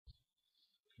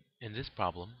In this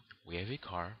problem, we have a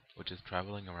car which is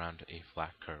traveling around a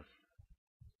flat curve.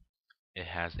 It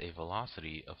has a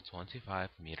velocity of 25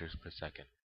 meters per second.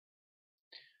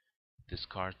 This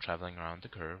car is traveling around the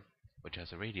curve, which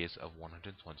has a radius of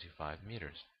 125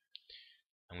 meters.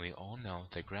 And we all know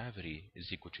that gravity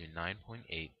is equal to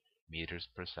 9.8 meters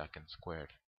per second squared.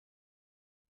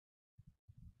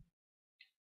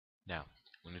 Now,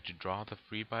 we need to draw the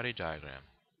free body diagram.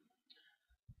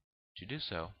 To do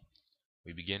so,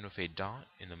 we begin with a dot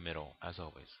in the middle, as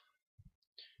always.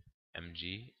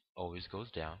 mg always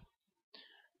goes down,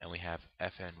 and we have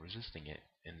Fn resisting it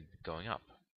and going up.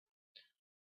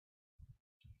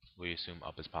 We assume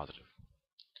up is positive.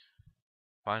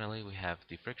 Finally, we have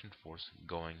the friction force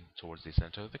going towards the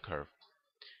center of the curve,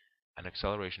 and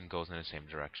acceleration goes in the same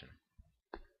direction.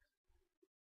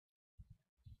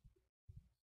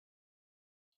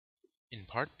 In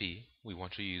part B, we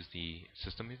want to use the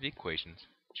system of equations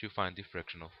to find the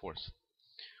frictional force.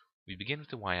 We begin with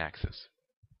the y-axis.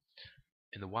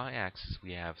 In the y-axis,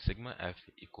 we have sigma f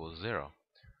equals 0,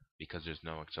 because there's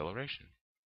no acceleration.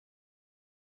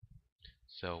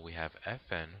 So we have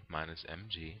Fn minus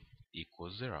mg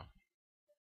equals 0.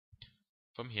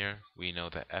 From here, we know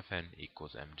that Fn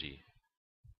equals mg.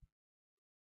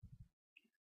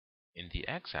 In the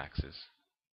x-axis,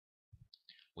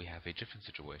 we have a different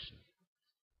situation.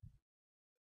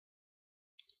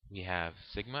 We have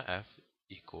sigma f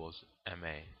equals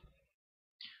ma.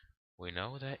 We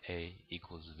know that a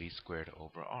equals v squared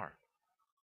over r.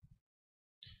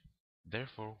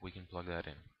 Therefore, we can plug that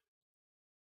in.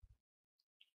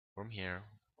 From here,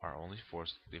 our only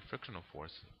force, the frictional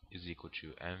force, is equal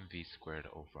to mv squared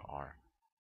over r.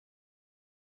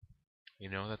 We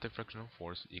know that the frictional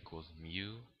force equals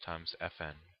mu times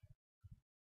Fn,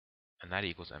 and that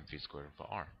equals mv squared over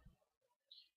r.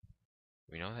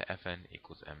 We know that Fn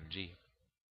equals mg.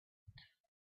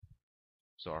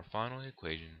 So our final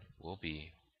equation will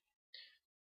be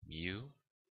mu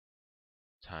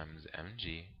times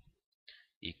mg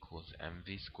equals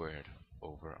mv squared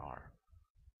over r.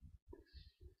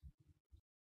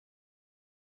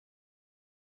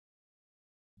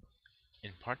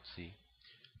 In part C,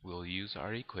 we will use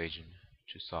our equation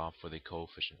to solve for the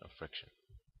coefficient of friction.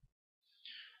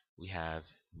 We have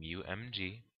mu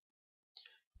mg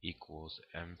equals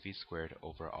mv squared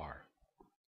over r.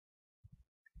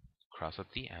 Cross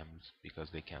out the m's because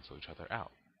they cancel each other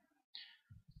out.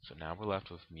 So now we're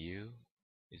left with mu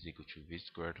is equal to v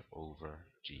squared over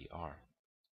gr.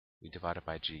 We divide it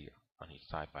by g on each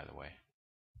side, by the way.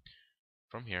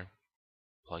 From here,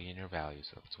 plug in your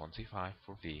values of 25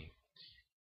 for v,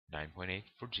 9.8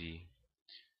 for g,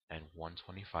 and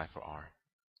 125 for r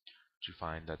to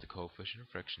find that the coefficient of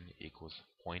friction equals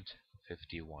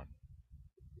 0.51.